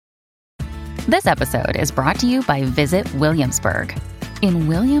This episode is brought to you by Visit Williamsburg. In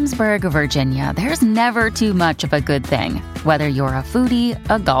Williamsburg, Virginia, there's never too much of a good thing. Whether you're a foodie,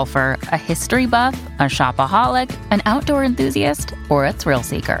 a golfer, a history buff, a shopaholic, an outdoor enthusiast, or a thrill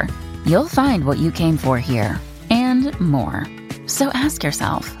seeker, you'll find what you came for here and more. So ask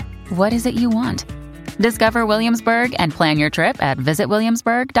yourself, what is it you want? Discover Williamsburg and plan your trip at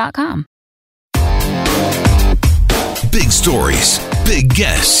visitwilliamsburg.com. Big stories, big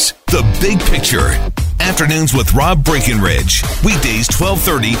guests, the big picture. Afternoons with Rob Breckenridge. Weekdays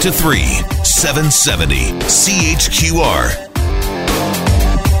 12:30 to 3, 770 CHQR.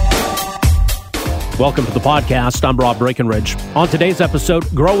 Welcome to the podcast. I'm Rob Breckenridge. On today's episode,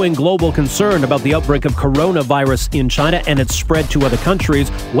 growing global concern about the outbreak of coronavirus in China and its spread to other countries.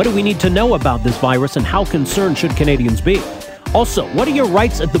 What do we need to know about this virus and how concerned should Canadians be? Also, what are your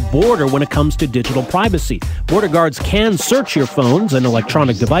rights at the border when it comes to digital privacy? Border guards can search your phones and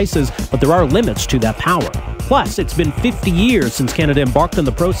electronic devices, but there are limits to that power. Plus, it's been 50 years since Canada embarked on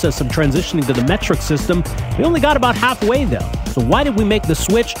the process of transitioning to the metric system. We only got about halfway, though. So why did we make the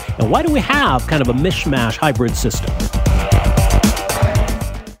switch, and why do we have kind of a mishmash hybrid system?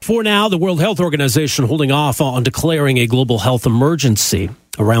 For now, the World Health Organization holding off on declaring a global health emergency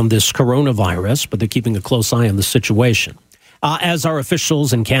around this coronavirus, but they're keeping a close eye on the situation. As are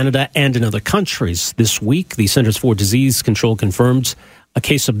officials in Canada and in other countries. This week, the Centers for Disease Control confirmed a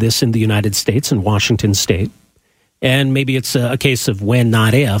case of this in the United States, in Washington State. And maybe it's a case of when,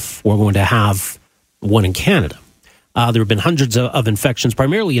 not if, we're going to have one in Canada. There have been hundreds of infections,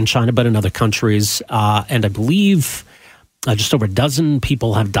 primarily in China, but in other countries. And I believe just over a dozen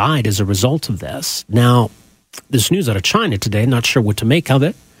people have died as a result of this. Now, this news out of China today, not sure what to make of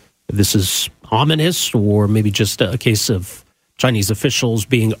it. If this is ominous or maybe just a case of Chinese officials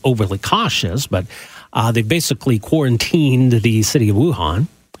being overly cautious, but they basically quarantined the city of Wuhan.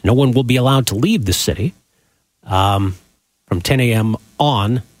 No one will be allowed to leave the city from 10 a.m.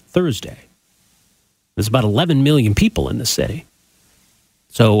 on Thursday. There's about 11 million people in the city.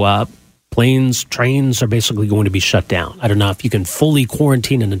 So planes, trains are basically going to be shut down. I don't know if you can fully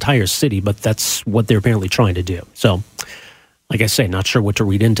quarantine an entire city, but that's what they're apparently trying to do. So, like I say, not sure what to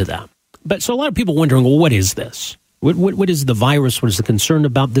read into that. But so a lot of people wondering, well, what is this? What is the virus? What is the concern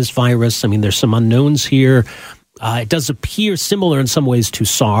about this virus? I mean, there's some unknowns here. It does appear similar in some ways to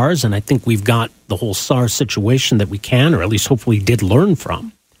SARS, and I think we've got the whole SARS situation that we can, or at least hopefully did learn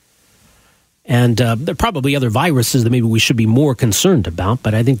from. And there are probably other viruses that maybe we should be more concerned about,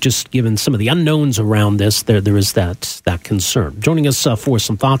 but I think just given some of the unknowns around this, there is that concern. Joining us for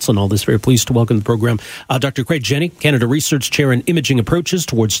some thoughts on all this, very pleased to welcome to the program Dr. Craig Jenne, Canada Research Chair in Imaging Approaches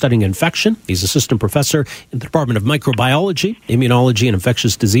towards Studying Infection. He's Assistant Professor in the Department of Microbiology, Immunology, and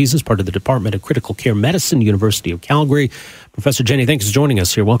Infectious Diseases, part of the Department of Critical Care Medicine, University of Calgary. Professor Jenne, thanks for joining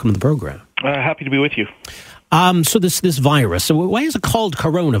us here. Welcome to the program. Happy to be with you. So this virus, so why is it called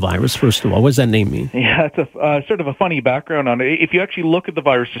coronavirus, first of all? What does that name mean? Yeah, it's a sort of a funny background on it. If you actually look at the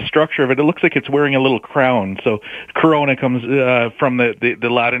virus, the structure of it, it looks like it's wearing a little crown. So corona comes from the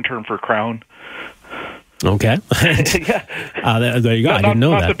Latin term for crown. Okay. Yeah. There you go. I didn't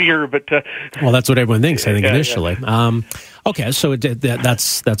know that. Not the beer, but... well, that's what everyone thinks, I think, initially. Yeah. Okay, so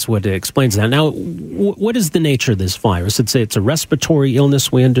that's what explains that. Now, what is the nature of this virus? It's a respiratory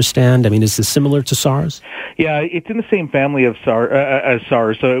illness, we understand. I mean, is this similar to SARS? Yeah, it's in the same family of as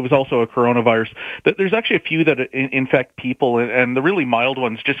SARS, so it was also a coronavirus. But there's actually a few that infect people, and the really mild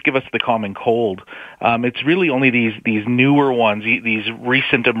ones just give us the common cold. It's really only these newer ones, these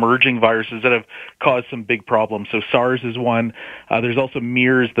recent emerging viruses that have caused some big problems. So SARS is one. There's also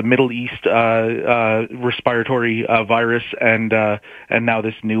MERS, the Middle East respiratory virus, and now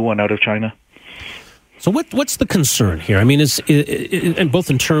this new one out of China. So what's the concern here? I mean, is both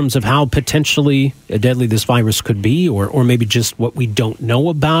in terms of how potentially deadly this virus could be, or maybe just what we don't know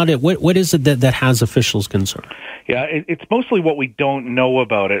about it? What is it that has officials concerned? Yeah, it's mostly what we don't know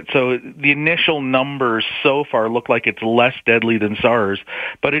about it. So the initial numbers so far look like it's less deadly than SARS,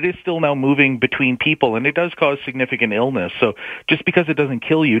 but it is still now moving between people, and it does cause significant illness. So just because it doesn't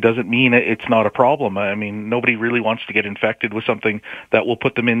kill you doesn't mean it's not a problem. I mean, nobody really wants to get infected with something that will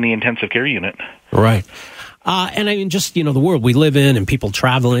put them in the intensive care unit. Right. And I mean, just, the world we live in and people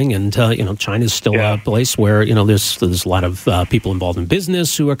traveling, and, China's still a place where, there's a lot of people involved in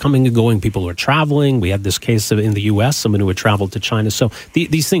business who are coming and going, people who are traveling. We had this case in the U.S., someone who had traveled to China. So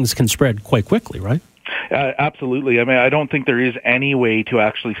these things can spread quite quickly, right? Absolutely. I mean, I don't think there is any way to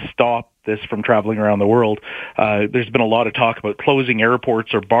actually stop this from traveling around the world. There's been a lot of talk about closing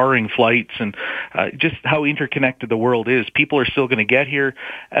airports or barring flights, and just how interconnected the world is. People are still going to get here,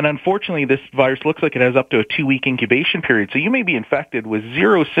 and unfortunately this virus looks like it has up to a 2-week incubation period. So you may be infected with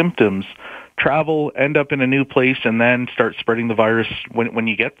 0 symptoms, travel, end up in a new place, and then start spreading the virus when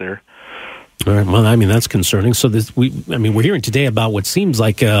you get there. All right. Well, I mean, that's concerning. So we're hearing today about what seems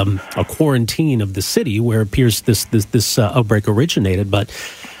like a quarantine of the city where it appears this outbreak originated. But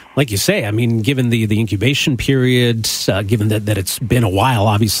like you say, I mean, given the incubation period, given that it's been a while,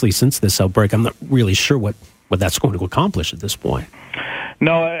 obviously, since this outbreak, I'm not really sure what that's going to accomplish at this point.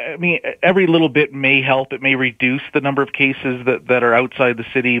 No, I mean, every little bit may help. It may reduce the number of cases that are outside the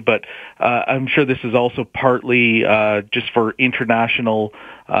city, but I'm sure this is also partly just for international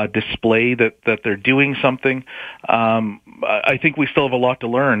display that they're doing something. I think we still have a lot to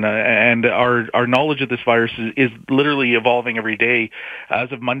learn, and our knowledge of this virus is literally evolving every day.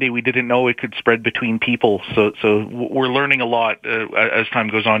 As of Monday, we didn't know it could spread between people, so we're learning a lot as time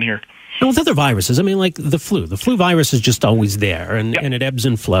goes on here. And with other viruses, I mean, like the flu virus is just always there, and it ebbs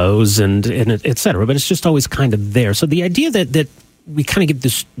and flows, and et cetera, but it's just always kind of there. So the idea that we kind of get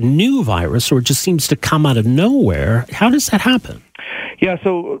this new virus, or it just seems to come out of nowhere, how does that happen? Yeah,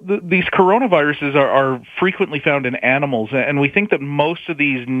 so these coronaviruses are frequently found in animals, and we think that most of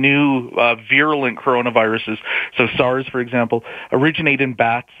these new virulent coronaviruses, so SARS, for example, originate in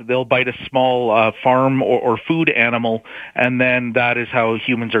bats. They'll bite a small farm or food animal, and then that is how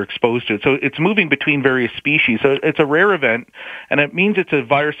humans are exposed to it. So it's moving between various species. So it's a rare event, and it means it's a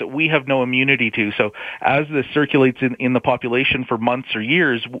virus that we have no immunity to. So as this circulates in the population for months or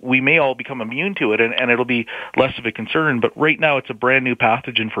years, we may all become immune to it, and it'll be less of a concern. But right now, it's a brand new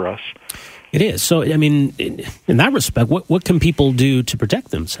pathogen for us. It is. So, I mean, in that respect, what can people do to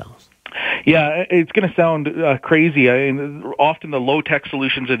protect themselves? Yeah, it's going to sound crazy. I mean, often the low-tech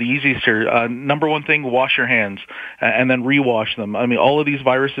solutions are the easiest here. Number one thing, wash your hands and then rewash them. I mean, all of these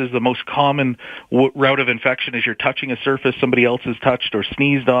viruses, the most common route of infection is you're touching a surface somebody else has touched or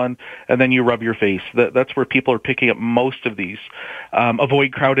sneezed on, and then you rub your face. That's where people are picking up most of these.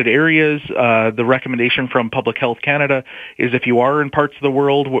 Avoid crowded areas. The recommendation from Public Health Canada is if you are in parts of the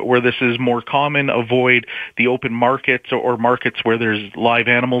world where this is more common, avoid the open markets or markets where there's live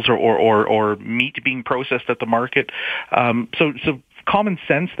animals or meat being processed at the market. So common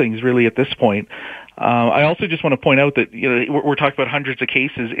sense things really at this point. I also just want to point out that we're talking about hundreds of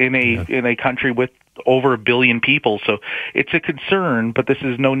cases in a country with over 1 billion people, so it's a concern, but this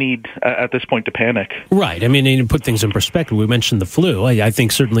is no need at this point to panic. Right. I mean, to put things in perspective, we mentioned the flu. I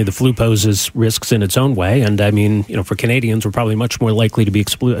think certainly the flu poses risks in its own way, and I mean, for Canadians, we're probably much more likely to be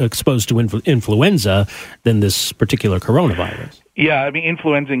exposed to influenza than this particular coronavirus. Yeah, I mean,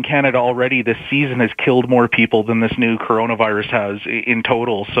 influenza in Canada already this season has killed more people than this new coronavirus has in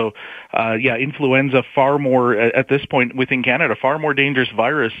total. So, influenza far more, at this point within Canada, far more dangerous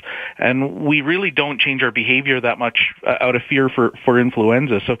virus. And we really don't change our behavior that much out of fear for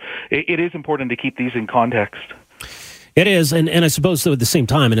influenza. So it is important to keep these in context. It is, and I suppose, though, at the same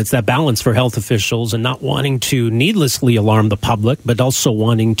time, and it's that balance for health officials and not wanting to needlessly alarm the public, but also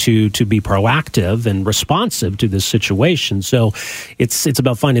wanting to be proactive and responsive to this situation. So it's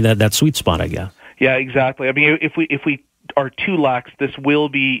about finding that sweet spot, I guess. Yeah, exactly. I mean, if we are too lax, this will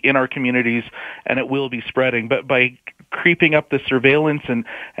be in our communities and it will be spreading. But by creeping up the surveillance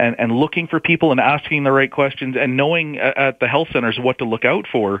and looking for people and asking the right questions and knowing at the health centers what to look out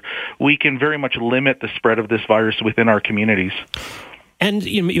for, we can very much limit the spread of this virus within our communities. And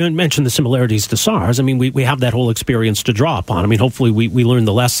you mentioned the similarities to SARS. I mean, we have that whole experience to draw upon. I mean, hopefully we learned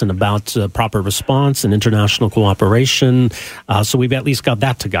the lesson about proper response and international cooperation. So we've at least got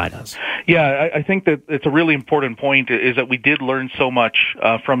that to guide us. Yeah, I think that it's a really important point is that we did learn so much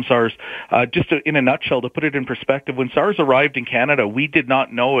from SARS. In a nutshell, to put it in perspective, when SARS arrived in Canada, we did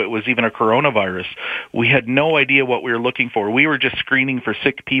not know it was even a coronavirus. We had no idea what we were looking for. We were just screening for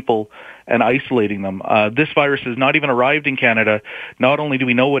sick people and isolating them. This virus has not even arrived in Canada. Not only do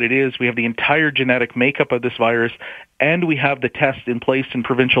we know what it is, we have the entire genetic makeup of this virus, and we have the test in place in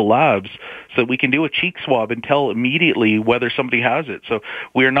provincial labs so we can do a cheek swab and tell immediately whether somebody has it. So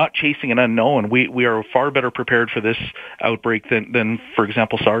we are not chasing an unknown. We are far better prepared for this outbreak than for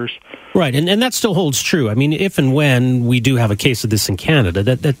example, SARS. Right, and that still holds true. I mean, if and when we do have a case of this in Canada,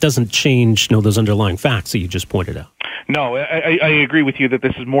 that doesn't change those underlying facts that you just pointed out. No, I agree with you that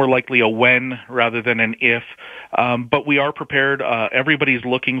this is more likely a when rather than an if. But we are prepared. Everybody's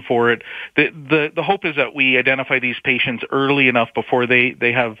looking for it. The hope is that we identify these patients early enough before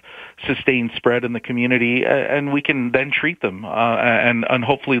they have sustained spread in the community, and we can then treat them and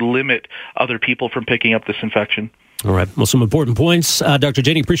hopefully limit other people from picking up this infection. All right. Well, some important points. Dr.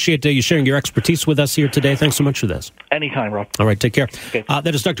 Jenney, appreciate you sharing your expertise with us here today. Thanks so much for this. Anytime, Rob. All right. Take care. Okay.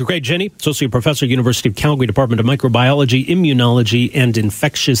 That is Dr. Craig Jenney, Associate Professor, University of Calgary, Department of Microbiology, Immunology, and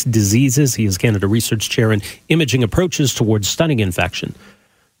Infectious Diseases. He is Canada Research Chair in Imaging Approaches Towards Stunning Infection.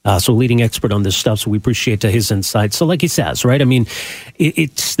 So leading expert on this stuff, so we appreciate his insight. So like he says, right, I mean,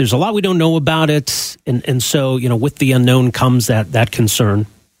 there's a lot we don't know about it, and so, with the unknown comes that concern.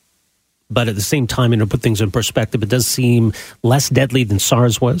 But at the same time, to put things in perspective, it does seem less deadly than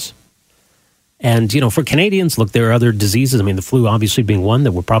SARS was. And, for Canadians, look, there are other diseases. I mean, the flu obviously being one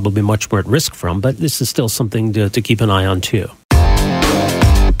that we're probably much more at risk from, but this is still something to keep an eye on, too.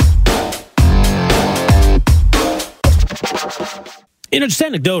 Just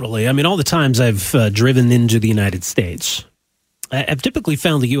anecdotally, I mean, all the times I've driven into the United States, I've typically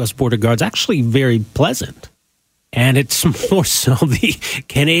found the U.S. border guards actually very pleasant. And it's more so the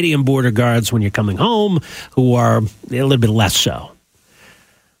Canadian border guards when you're coming home who are a little bit less so.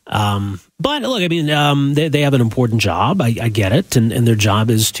 But look, I mean, they have an important job. I get it. And their job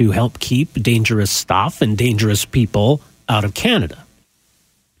is to help keep dangerous stuff and dangerous people out of Canada.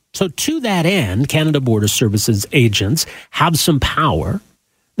 So to that end, Canada Border Services agents have some power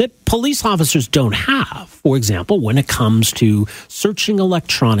that police officers don't have, for example, when it comes to searching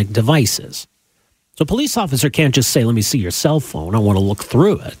electronic devices. So a police officer can't just say, let me see your cell phone, I want to look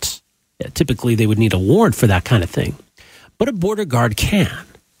through it. Yeah, typically, they would need a warrant for that kind of thing. But a border guard can.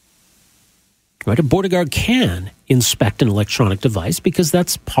 Right? A border guard can inspect an electronic device because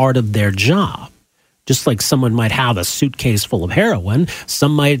that's part of their job. Just like someone might have a suitcase full of heroin,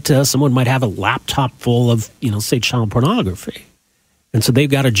 someone might have a laptop full of, say, child pornography. And so they've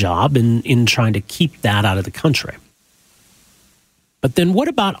got a job in trying to keep that out of the country. But then what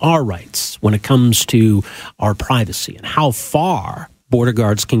about our rights when it comes to our privacy and how far border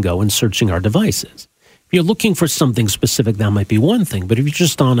guards can go in searching our devices? If you're looking for something specific, that might be one thing. But if you're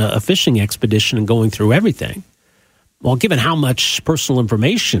just on a fishing expedition and going through everything, well, given how much personal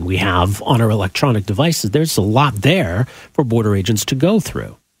information we have on our electronic devices, there's a lot there for border agents to go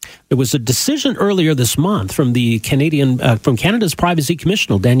through. There was a decision earlier this month from from Canada's Privacy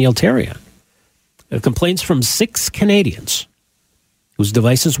Commissioner, Danielle Therrien. Complaints from 6 Canadians whose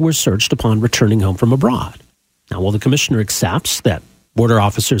devices were searched upon returning home from abroad. Now, while the commissioner accepts that border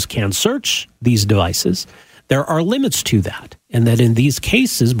officers can search these devices, there are limits to that, and that in these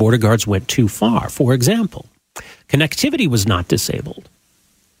cases, border guards went too far. For example, connectivity was not disabled.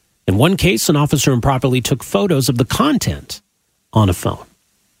 In one case, an officer improperly took photos of the content on a phone.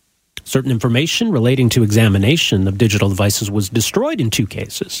 Certain information relating to examination of digital devices was destroyed in 2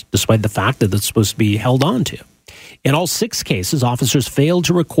 cases, despite the fact that it's supposed to be held on to. In all 6 cases, officers failed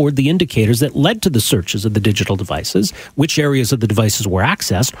to record the indicators that led to the searches of the digital devices, which areas of the devices were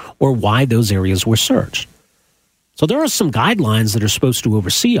accessed, or why those areas were searched. So there are some guidelines that are supposed to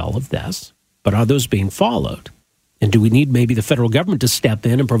oversee all of this, but are those being followed? And do we need maybe the federal government to step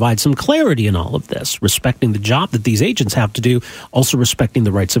in and provide some clarity in all of this, respecting the job that these agents have to do, also respecting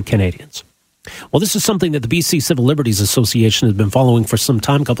the rights of Canadians? Well, this is something that the BC Civil Liberties Association has been following for some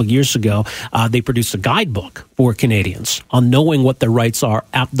time. A couple of years ago, they produced a guidebook for Canadians on knowing what their rights are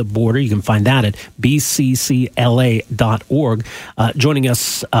at the border. You can find that at bccla.org. Joining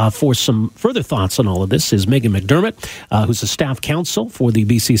us for some further thoughts on all of this is Megan McDermott, who's a staff counsel for the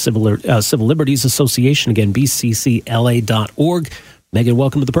BC Civil Liberties Association. Again, bccla.org. Megan,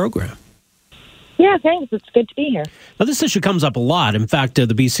 welcome to the program. Yeah, thanks. It's good to be here. Now, this issue comes up a lot. In fact, the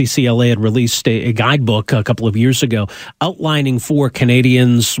BCCLA had released a guidebook a couple of years ago outlining for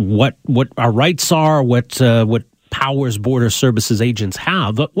Canadians what our rights are, what powers border services agents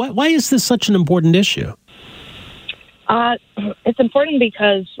have. But why is this such an important issue? It's important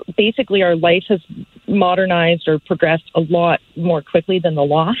because basically our life has modernized or progressed a lot more quickly than the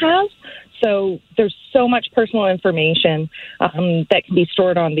law has. So there's so much personal information that can be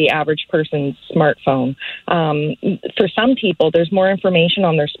stored on the average person's smartphone. For some people, there's more information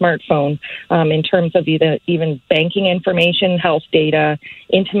on their smartphone in terms of even banking information, health data,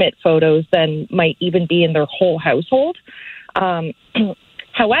 intimate photos than might even be in their whole household.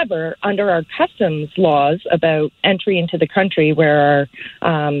 However, under our customs laws about entry into the country, where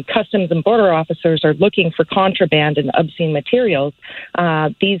our customs and border officers are looking for contraband and obscene materials,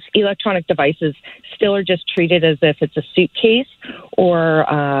 these electronic devices still are just treated as if it's a suitcase or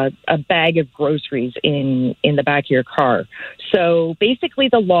a bag of groceries in the back of your car. So basically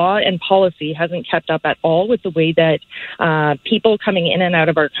the law and policy hasn't kept up at all with the way that people coming in and out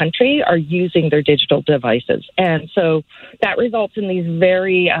of our country are using their digital devices. And so that results in these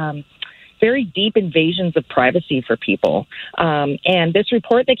very deep invasions of privacy for people. And this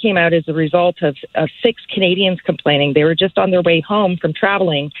report that came out is a result of 6 Canadians complaining. They were just on their way home from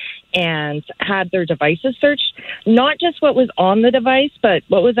traveling and had their devices searched. Not just what was on the device, but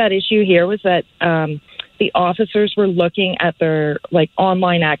what was at issue here was that the officers were looking at their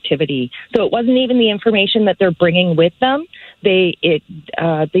online activity. So it wasn't even the information that they're bringing with them. The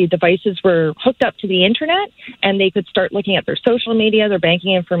devices were hooked up to the internet, and they could start looking at their social media, their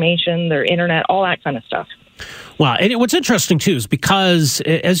banking information, their internet, all that kind of stuff. Wow. And what's interesting, too, is because,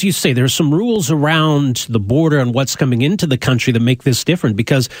 as you say, there's some rules around the border and what's coming into the country that make this different.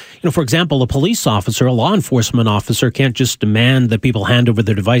 Because, for example, a police officer, a law enforcement officer can't just demand that people hand over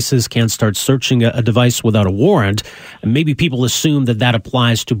their devices, can't start searching a device without a warrant. And maybe people assume that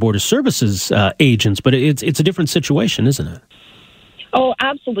applies to Border Services agents, but it's a different situation, isn't it? Oh,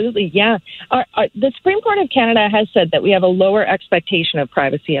 absolutely, yeah. The Supreme Court of Canada has said that we have a lower expectation of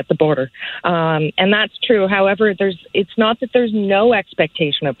privacy at the border, and that's true. However, it's not that there's no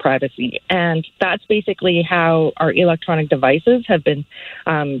expectation of privacy, and that's basically how our electronic devices have been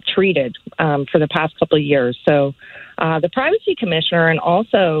treated for the past couple of years. So the Privacy Commissioner, and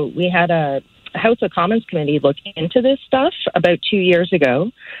also we had a House of Commons committee look into this stuff about 2 years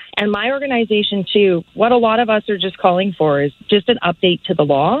ago. And my organization, too, what a lot of us are just calling for is just an update to the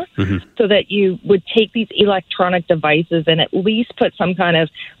law so that you would take these electronic devices and at least put some kind of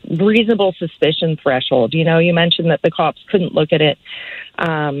reasonable suspicion threshold. You mentioned that the cops couldn't look at it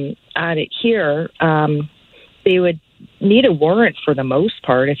here. They would need a warrant for the most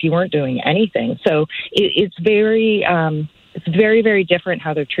part if you weren't doing anything. So it's very... It's very, very different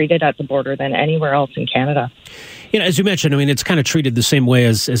how they're treated at the border than anywhere else in Canada. As you mentioned, it's kind of treated the same way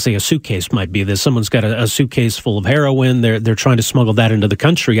as say, a suitcase might be. Someone's got a suitcase full of heroin. They're trying to smuggle that into the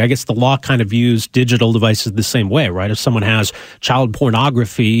country. I guess the law kind of views digital devices the same way, right? If someone has child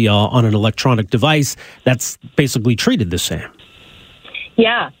pornography on an electronic device, that's basically treated the same.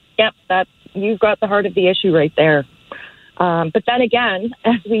 Yeah, yep. You've got the heart of the issue right there. But then again,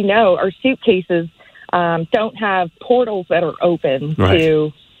 as we know, our suitcases don't have portals that are open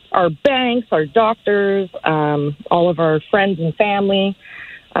to our banks, our doctors, all of our friends and family.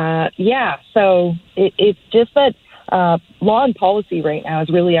 So it's just that law and policy right now is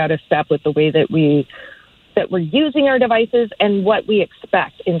really out of step with the way that we're using our devices and what we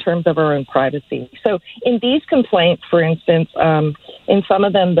expect in terms of our own privacy. So in these complaints, for instance, in some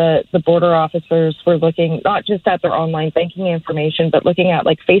of them, the border officers were looking not just at their online banking information, but looking at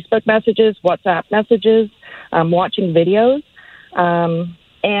Facebook messages, WhatsApp messages, watching videos.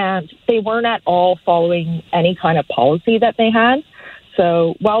 And they weren't at all following any kind of policy that they had.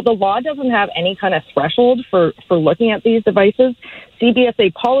 So while the law doesn't have any kind of threshold for looking at these devices,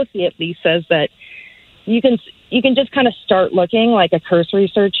 CBSA policy at least says that you can just kind of start looking, like a cursory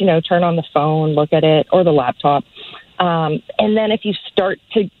search, turn on the phone, look at it, or the laptop. And then if you start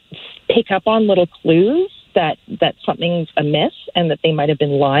to pick up on little clues that something's amiss and that they might have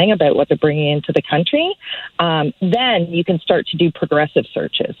been lying about what they're bringing into the country, then you can start to do progressive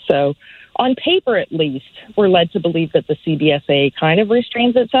searches. So on paper, at least, we're led to believe that the CBSA kind of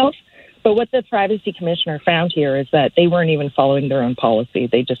restrains itself. But what the Privacy Commissioner found here is that they weren't even following their own policy.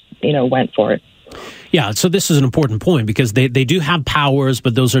 They just, went for it. Yeah, so this is an important point because they do have powers,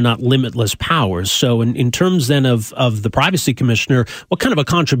 but those are not limitless powers. So in terms then of the Privacy Commissioner, what kind of a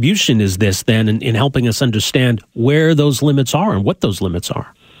contribution is this then in helping us understand where those limits are and what those limits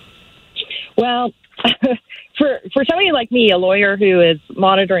are? Well, for somebody like me, a lawyer who is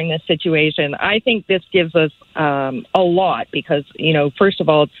monitoring this situation, I think this gives us a lot because, first of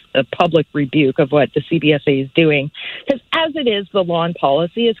all, it's a public rebuke of what the CBSA is doing. Because as it is, the law and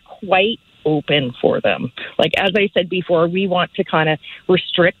policy is quite open for them. Like, as I said before, we want to kind of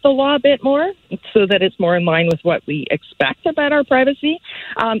restrict the law a bit more so that it's more in line with what we expect about our privacy.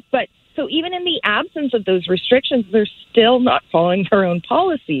 But so even in the absence of those restrictions, they're still not following their own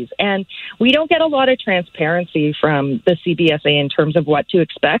policies. And we don't get a lot of transparency from the CBSA in terms of what to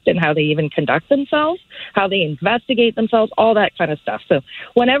expect and how they even conduct themselves, how they investigate themselves, all that kind of stuff. So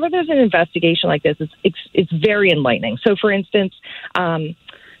whenever there's an investigation like this, it's very enlightening. So, for instance,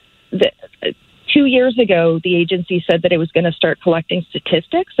 2 years ago, the agency said that it was going to start collecting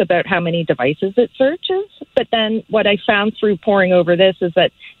statistics about how many devices it searches. But then what I found through poring over this is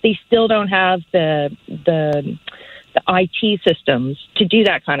that they still don't have the IT systems to do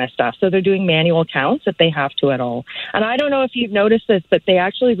that kind of stuff. So they're doing manual counts if they have to at all. And I don't know if you've noticed this, but they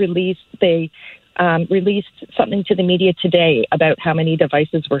actually released something to the media today about how many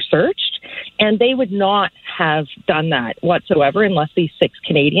devices were searched. And they would not have done that whatsoever unless these 6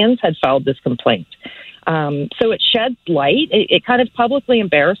 Canadians had filed this complaint. So it sheds light. It kind of publicly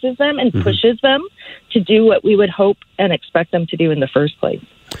embarrasses them and pushes them to do what we would hope and expect them to do in the first place.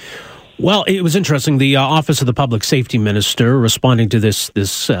 Well, it was interesting. The Office of the Public Safety Minister responding to this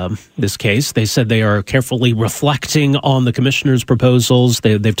case, they said they are carefully reflecting on the commissioner's proposals.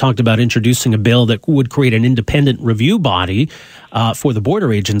 They've talked about introducing a bill that would create an independent review body for the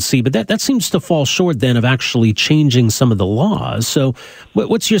border agency, but that seems to fall short then of actually changing some of the laws. So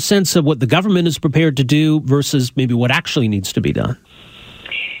what's your sense of what the government is prepared to do versus maybe what actually needs to be done?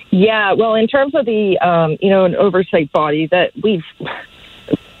 Yeah, well, in terms of the, an oversight body that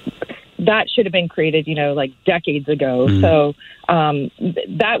that should have been created, like decades ago. Mm-hmm. So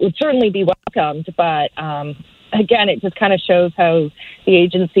that would certainly be welcomed. But again, it just kind of shows how the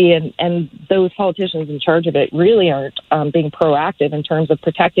agency and those politicians in charge of it really aren't being proactive in terms of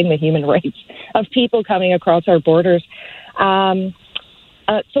protecting the human rights of people coming across our borders.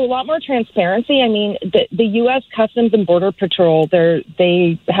 So a lot more transparency. I mean, the U.S. Customs and Border Patrol,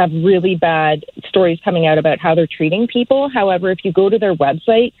 they have really bad stories coming out about how they're treating people. However, if you go to their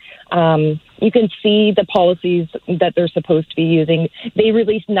website, you can see the policies that they're supposed to be using. They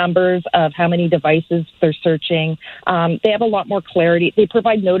release numbers of how many devices they're searching. They have a lot more clarity. They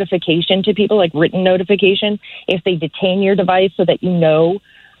provide notification to people, like written notification, if they detain your device so that you know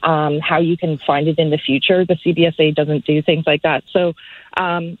how you can find it in the future. The CBSA doesn't do things like that. So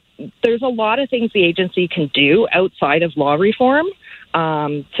there's a lot of things the agency can do outside of law reform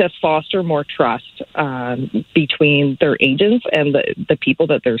to foster more trust between their agents and the people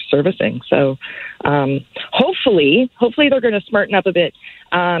that they're servicing. So hopefully they're going to smarten up a bit.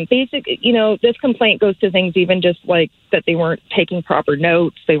 This complaint goes to things even just like that they weren't taking proper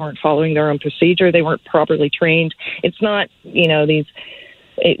notes, they weren't following their own procedure, they weren't properly trained. It's not,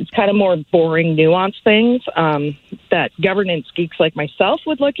 it's kind of more boring, nuanced things that governance geeks like myself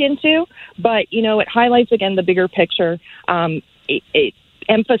would look into. But, it highlights, again, the bigger picture. It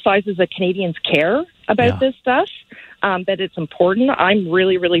emphasizes that Canadians care about this stuff, that it's important. I'm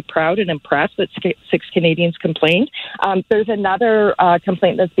really, really proud and impressed that 6 Canadians complained. There's another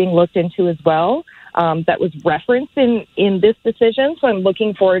complaint that's being looked into as well that was referenced in this decision. So I'm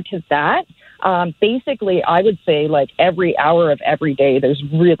looking forward to that. Basically, I would say like every hour of every day, there's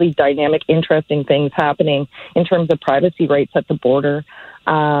really dynamic, interesting things happening in terms of privacy rights at the border.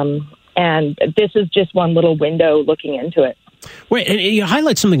 And this is just one little window looking into it. Right, and you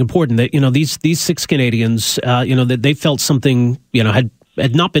highlight something important that, these 6 Canadians, that they felt something,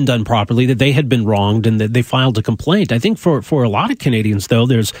 had not been done properly, that they had been wronged, and that they filed a complaint. I think for a lot of Canadians, though,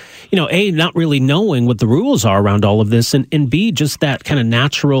 there's, A, not really knowing what the rules are around all of this, and B, just that kind of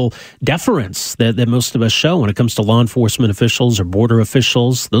natural deference that most of us show when it comes to law enforcement officials or border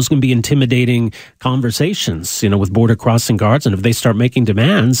officials. Those can be intimidating conversations, with border crossing guards, and if they start making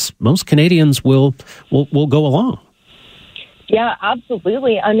demands, most Canadians will go along. Yeah,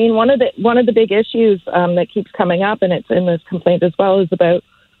 absolutely. I mean, one of the big issues that keeps coming up, and it's in this complaint as well, is about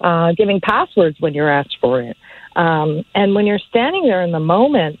giving passwords when you're asked for it. And when you're standing there in the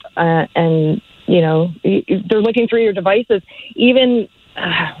moment, and they're looking through your devices, even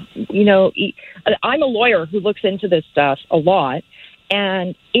I'm a lawyer who looks into this stuff a lot,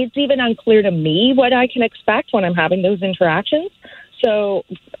 and it's even unclear to me what I can expect when I'm having those interactions. So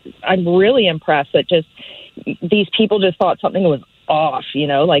I'm really impressed that just these people just thought something was off,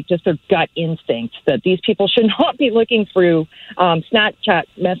 like just their gut instinct that these people should not be looking through Snapchat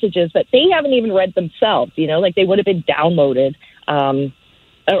messages that they haven't even read themselves, like they would have been downloaded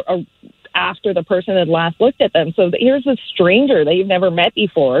after the person had last looked at them. So here's a stranger that you've never met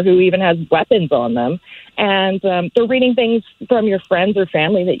before who even has weapons on them. And they're reading things from your friends or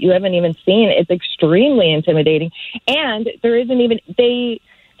family that you haven't even seen. It's extremely intimidating. And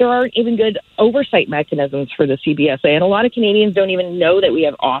there aren't even good oversight mechanisms for the CBSA. And a lot of Canadians don't even know that we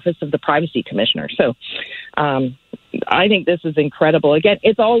have Office of the Privacy Commissioner. So I think this is incredible. Again,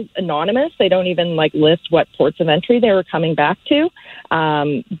 it's all anonymous. They don't even list what ports of entry they were coming back to.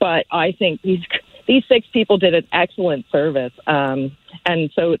 But I think these 6 people did an excellent service.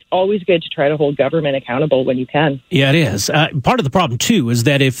 And so it's always good to try to hold government accountable when you can. Yeah, it is. Part of the problem, too, is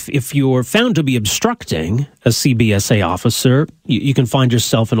that if you're found to be obstructing a CBSA officer, you can find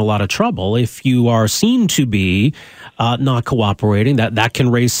yourself in a lot of trouble. If you are seen to be not cooperating, that can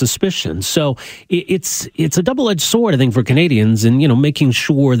raise suspicion. So it's a double-edged sword, I think, for Canadians, and making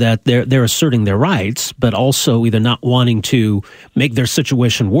sure that they're asserting their rights, but also either not wanting to make their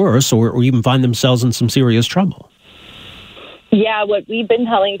situation worse or even find themselves in some serious trouble. Yeah, what we've been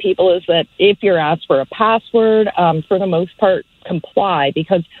telling people is that if you're asked for a password, for the most part, comply,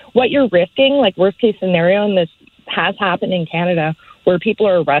 because what you're risking, like worst case scenario, and this has happened in Canada, where people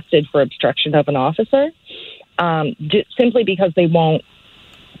are arrested for obstruction of an officer, simply because they won't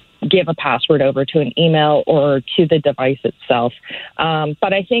give a password over to an email or to the device itself.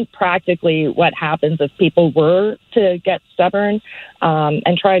 But I think practically what happens if people were to get stubborn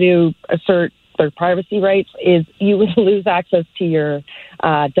and try to assert their privacy rights is you would lose access to your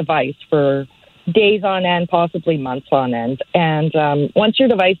device for days on end, possibly months on end. And once your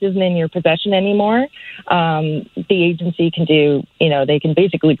device isn't in your possession anymore, the agency can do, they can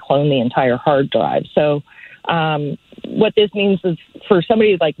basically clone the entire hard drive. So what this means is for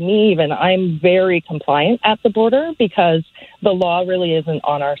somebody like me, even, I'm very compliant at the border because the law really isn't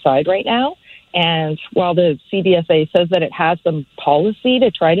on our side right now. And while the CBSA says that it has some policy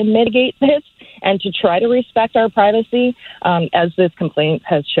to try to mitigate this and to try to respect our privacy, as this complaint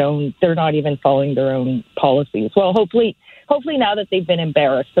has shown, they're not even following their own policies. Well, hopefully now that they've been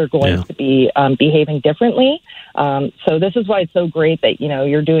embarrassed, they're going to be behaving differently. So this is why it's so great that,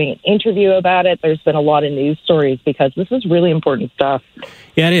 you're doing an interview about it. There's been a lot of news stories because this is really important stuff.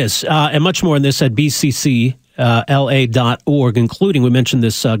 Yeah, it is. And much more on this at bccla.org, including, we mentioned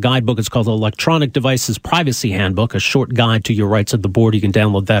this guidebook. It's called the Electronic Devices Privacy Handbook, a short guide to your rights at the border. You can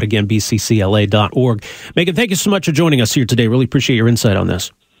download that again, bccla.org. Megan, thank you so much for joining us here today. Really appreciate your insight on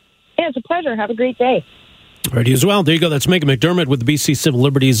this. Yeah, it's a pleasure. Have a great day. All right, you as well. There you go. That's Megan McDermott with the BC Civil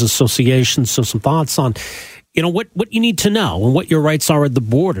Liberties Association. So some thoughts on, what you need to know and what your rights are at the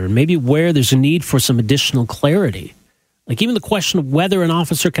border, and maybe where there's a need for some additional clarity. Like even the question of whether an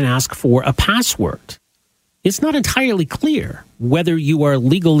officer can ask for a password. It's not entirely clear whether you are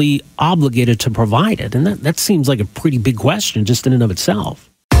legally obligated to provide it. And that seems like a pretty big question just in and of itself.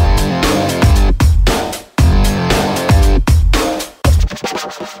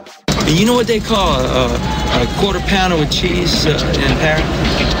 You know what they call a quarter pounder with cheese in Paris?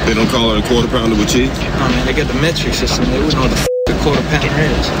 They don't call it a quarter pounder with cheese? Oh, man, they got the metric system. They wouldn't know what the quarter pounder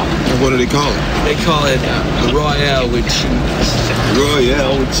is. And what do they call it? They call it a Royale with cheese.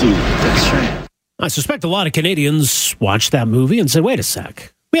 Royale with cheese. That's right. I suspect a lot of Canadians watched that movie and said, wait a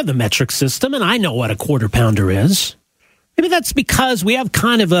sec, we have the metric system and I know what a quarter pounder is. Maybe that's because we have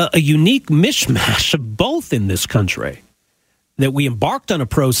kind of a unique mishmash of both in this country. That we embarked on a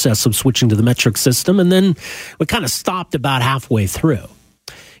process of switching to the metric system, and then we kind of stopped about halfway through.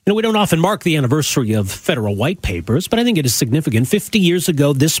 We don't often mark the anniversary of federal white papers, but I think it is significant. 50 years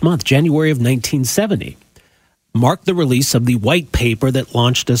ago this month, January of 1970, marked the release of the white paper that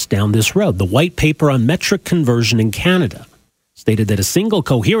launched us down this road. The white paper on metric conversion in Canada stated that a single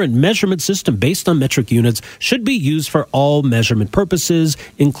coherent measurement system based on metric units should be used for all measurement purposes,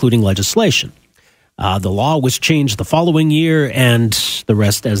 including legislation. The law was changed the following year, and the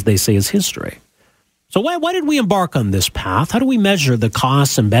rest, as they say, is history. So why did we embark on this path? How do we measure the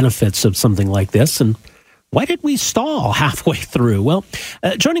costs and benefits of something like this? And why did we stall halfway through? Well,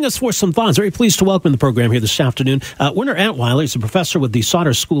 joining us for some thoughts, very pleased to welcome the program here this afternoon. Werner Antweiler is a professor with the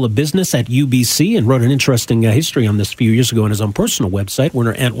Sauder School of Business at UBC and wrote an interesting history on this a few years ago on his own personal website,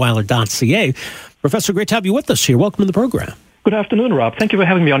 wernerantweiler.ca. Professor, great to have you with us here. Welcome to the program. Good afternoon, Rob. Thank you for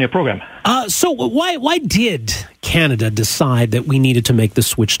having me on your program. So why did Canada decide that we needed to make the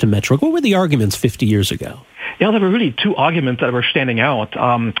switch to metric? What were the arguments 50 years ago? Yeah, there were really two arguments that were standing out.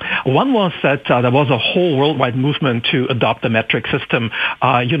 One was that there was a whole worldwide movement to adopt the metric system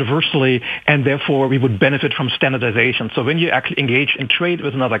universally, and therefore we would benefit from standardization. So when you actually engage in trade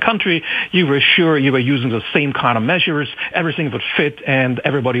with another country, you were sure you were using the same kind of measures, everything would fit, and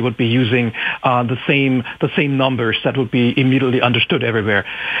everybody would be using the same numbers that would be immediately understood everywhere.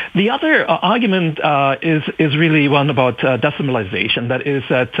 The other argument is really one about decimalization. That is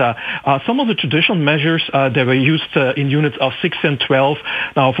that some of the traditional measures they were used in units of 6 and 12.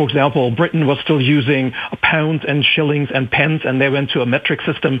 Now, for example, Britain was still using pounds and shillings and pence, and they went to a metric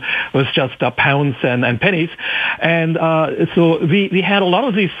system with just pounds and pennies. And so we had a lot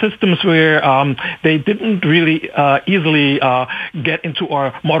of these systems where they didn't really easily get into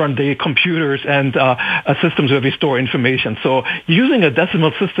our modern-day computers and systems where we store information. So using a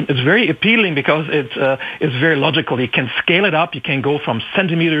decimal system is very appealing because it's very logical. You can scale it up. You can go from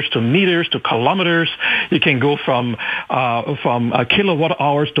centimeters to meters to kilometers. You can go from kilowatt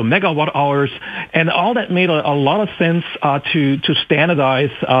hours to megawatt hours, and all that made a lot of sense to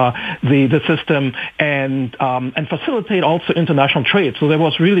standardize the system and facilitate also international trade. So there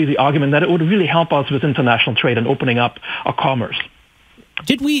was really the argument that it would really help us with international trade and opening up our commerce.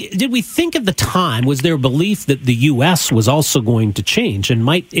 Did we think at the time, was there a belief that the U.S. was also going to change, and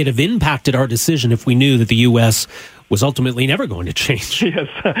might it have impacted our decision if we knew that the U.S. was ultimately never going to change. Yes.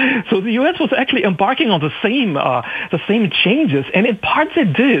 So the U.S. was actually embarking on the same changes, and in parts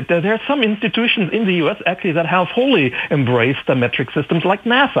it did. There are some institutions in the U.S. actually that have wholly embraced the metric systems, like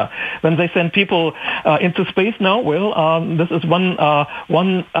NASA. When they send people into space now, this is one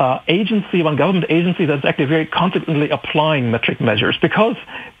government agency that's actually very consequently applying metric measures, because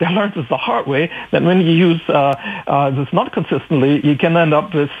they learned this the hard way, that when you use this not consistently, you can end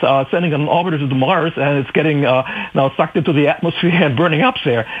up with sending an orbiter to Mars, and it's getting now sucked into the atmosphere and burning up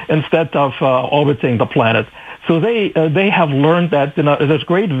there instead of orbiting the planet. So they have learned that there's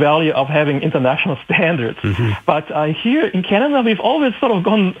great value of having international standards. Mm-hmm. But here in Canada, we've always sort of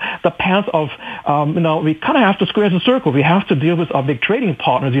gone the path of we kind of have to square the circle. We have to deal with our big trading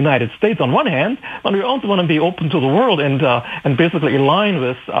partner, the United States, on one hand, but we also want to be open to the world and basically align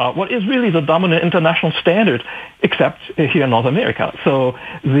with what is really the dominant international standard, except here in North America. So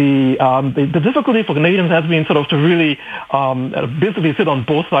the difficulty for Canadians has been sort of to really basically sit on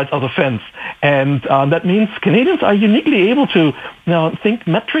both sides of the fence, and that means Canadians are uniquely able to think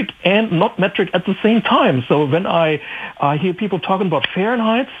metric and not metric at the same time. So when I hear people talking about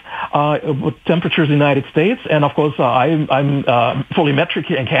Fahrenheit, with temperatures in the United States, and of course I'm fully metric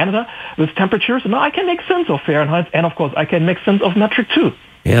here in Canada with temperatures, and I can make sense of Fahrenheit, and of course I can make sense of metric too.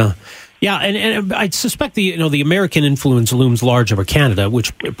 Yeah. Yeah, and I suspect the American influence looms large over Canada,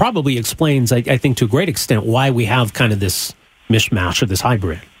 which probably explains, I think, to a great extent, why we have kind of this mishmash or this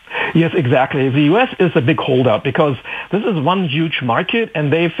hybrid. Yes, exactly. The U.S. is a big holdout because this is one huge market,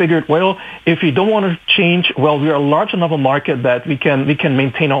 and they figured, if we don't want to change, we are a large enough a market that we can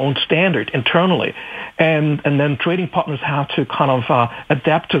maintain our own standard internally, and then trading partners have to kind of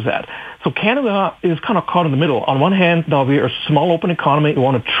adapt to that. So Canada is kind of caught in the middle. On one hand, now we are a small open economy. We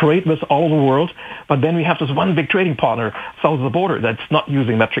want to trade with all over the world, but then we have this one big trading partner south of the border that's not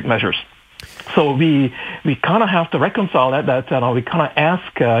using metric measures. So we kind of have to reconcile that we kind of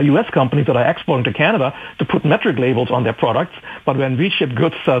ask U.S. companies that are exporting to Canada to put metric labels on their products, but when we ship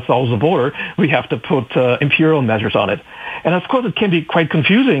goods south of the border, we have to put imperial measures on it. And of course, it can be quite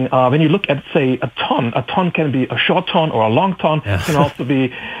confusing when you look at, say, a ton. A ton can be a short ton or a long ton. Yeah. It can also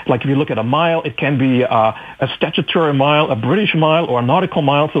be, like if you look at a mile, it can be a statutory mile, a British mile, or a nautical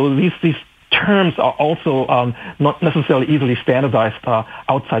mile. So these terms are also not necessarily easily standardized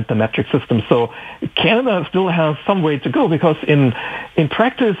outside the metric system. So Canada still has some way to go, because in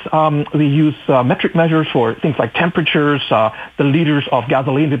practice we use metric measures for things like temperatures, the liters of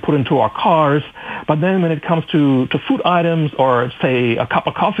gasoline we put into our cars. But then when it comes to food items, or say a cup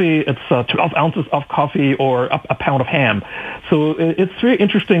of coffee, it's 12 ounces of coffee or a pound of ham. So it's very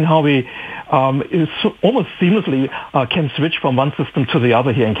interesting how we almost seamlessly can switch from one system to the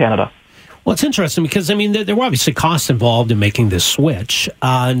other here in Canada. Well, it's interesting because, there were obviously costs involved in making this switch.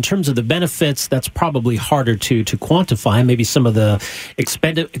 In terms of the benefits, that's probably harder to quantify. Maybe some of the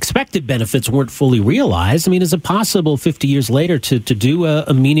expected benefits weren't fully realized. Is it possible 50 years later to do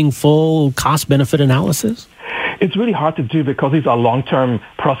a meaningful cost-benefit analysis? It's really hard to do because these are long-term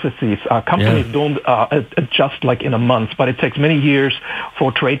processes. Companies don't adjust like in a month, but it takes many years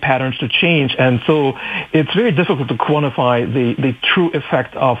for trade patterns to change. And so it's very difficult to quantify the true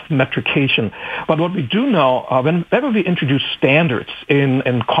effect of metrication. But what we do know, whenever we introduce standards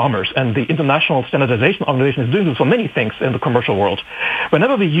in commerce, and the International Standardization Organization is doing this for many things in the commercial world,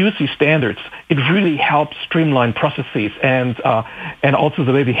 whenever we use these standards, it really helps streamline processes and also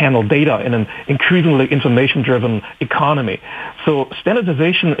the way we handle data in an increasingly information-driven economy. So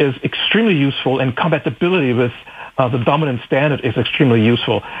standardization is extremely useful, and compatibility with the dominant standard is extremely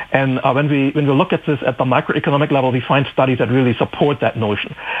useful. And when we look at this at the macroeconomic level, we find studies that really support that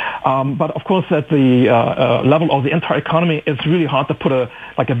notion. But of course, at the level of the entire economy, it's really hard to put a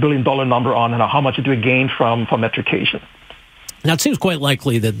 $1 billion number on and how much do we gain from metrication. Now, it seems quite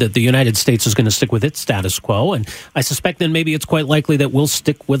likely that the United States is going to stick with its status quo, and I suspect then maybe it's quite likely that we'll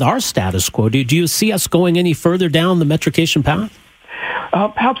stick with our status quo. Do you see us going any further down the metrication path?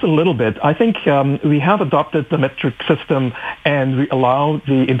 Perhaps a little bit. I think we have adopted the metric system, and we allow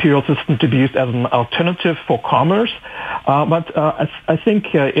the imperial system to be used as an alternative for commerce. But I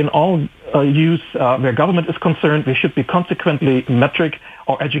think in all use where government is concerned, we should be consequently metric,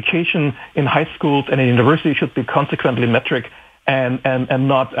 or education in high schools and in university should be consequently metric, and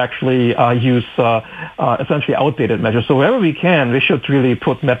not actually use essentially outdated measures. So wherever we can, we should really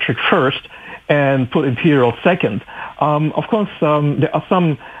put metric first and put imperial second. Of course, there are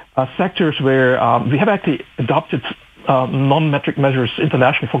some sectors where we have actually adopted non-metric measures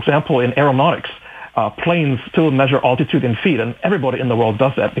internationally. For example, in aeronautics, planes still measure altitude in feet, and everybody in the world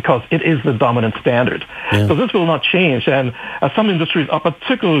does that because it is the dominant standard. Yeah. So this will not change, and some industries are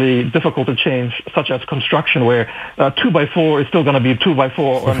particularly difficult to change, such as construction, where 2x4 is still going to be 2x4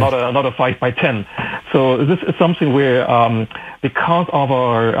 or not a 5x10. So this is something where, because of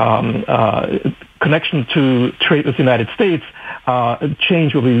our connection to trade with the United States,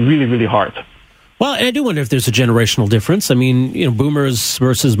 change will be really, really hard. Well, and I do wonder if there's a generational difference. I mean, boomers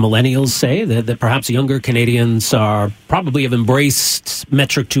versus millennials say that perhaps younger Canadians are probably have embraced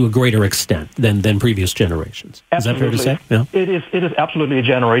metric to a greater extent than previous generations. Absolutely. Is that fair to say? Yeah. It is absolutely a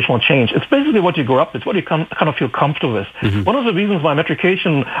generational change. It's basically what you grow up with, what you kind of feel comfortable with. Mm-hmm. One of the reasons why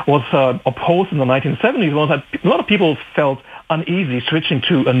metrication was opposed in the 1970s was that a lot of people felt uneasy switching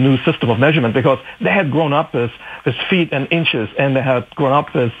to a new system of measurement because they had grown up with feet and inches, and they had grown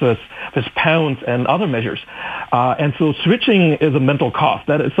up with pounds and other measures. And so switching is a mental cost.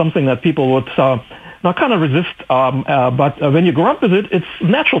 That is something that people would now kind of resist. But when you grow up with it, it's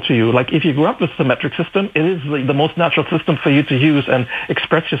natural to you. Like if you grew up with the metric system, it is the most natural system for you to use and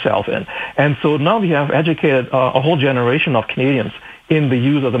express yourself in. And so now we have educated a whole generation of Canadians in the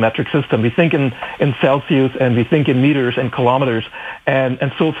use of the metric system. We think in Celsius, and we think in meters and kilometers. And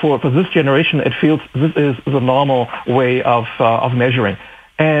so for this generation, it feels this is the normal way of measuring.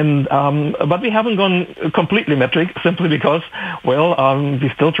 And but we haven't gone completely metric simply because, we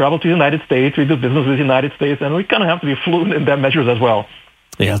still travel to the United States, we do business with the United States, and we kind of have to be fluent in their measures as well.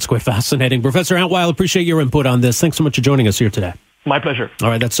 Yeah, it's quite fascinating. Professor Antwisler, appreciate your input on this. Thanks so much for joining us here today. My pleasure. All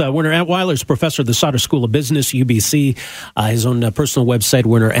right, that's Werner Antwisler, is professor at the Sauder School of Business, UBC. His own personal website,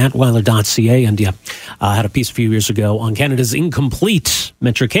 wernerantwisler.ca, and had a piece a few years ago on Canada's incomplete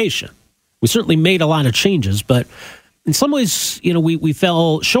metrication. We certainly made a lot of changes, but in some ways, we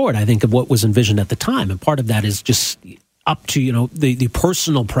fell short, I think, of what was envisioned at the time. And part of that is just up to, the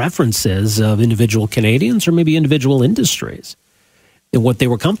personal preferences of individual Canadians or maybe individual industries and what they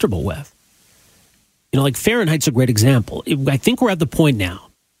were comfortable with. Like Fahrenheit's a great example. I think we're at the point now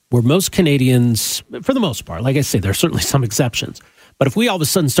where most Canadians, for the most part, like I say, there are certainly some exceptions, but if we all of a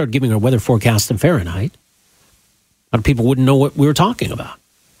sudden start giving our weather forecast in Fahrenheit, a lot of people wouldn't know what we were talking about.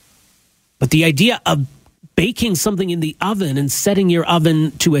 But the idea of baking something in the oven and setting your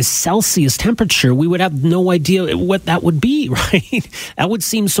oven to a Celsius temperature, we would have no idea what that would be, right? That would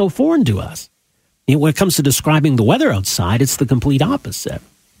seem so foreign to us. When it comes to describing the weather outside, it's the complete opposite.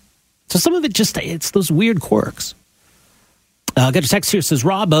 So some of it it's those weird quirks. Got a text here that says,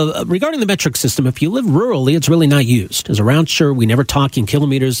 Rob, regarding the metric system, if you live rurally, it's really not used. As a round sure, we never talk in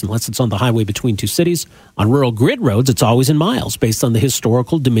kilometers unless it's on the highway between two cities. On rural grid roads, it's always in miles based on the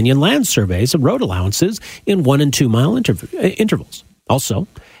historical Dominion land surveys of road allowances in 1 and 2 mile intervals. Also,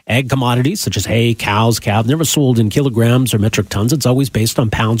 ag commodities such as hay, cows, calves, never sold in kilograms or metric tons. It's always based on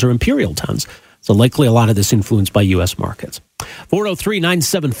pounds or imperial tons. So likely a lot of this influenced by U.S. markets.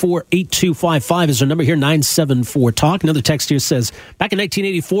 403-974-8255 is our number here, 974-TALK. Another text here says, back in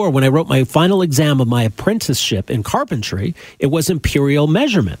 1984, when I wrote my final exam of my apprenticeship in carpentry, it was imperial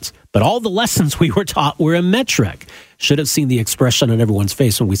measurements. But all the lessons we were taught were in metric. Should have seen the expression on everyone's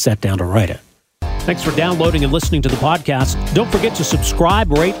face when we sat down to write it. Thanks for downloading and listening to the podcast. Don't forget to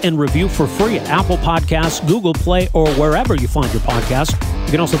subscribe, rate, and review for free at Apple Podcasts, Google Play, or wherever you find your podcast.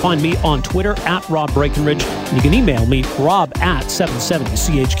 You can also find me on Twitter at Rob Breckenridge, and you can email me,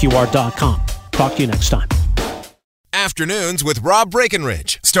 rob@770chqr.com. Talk to you next time. Afternoons with Rob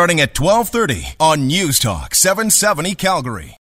Breckenridge, starting at 12:30 on News Talk 770 Calgary.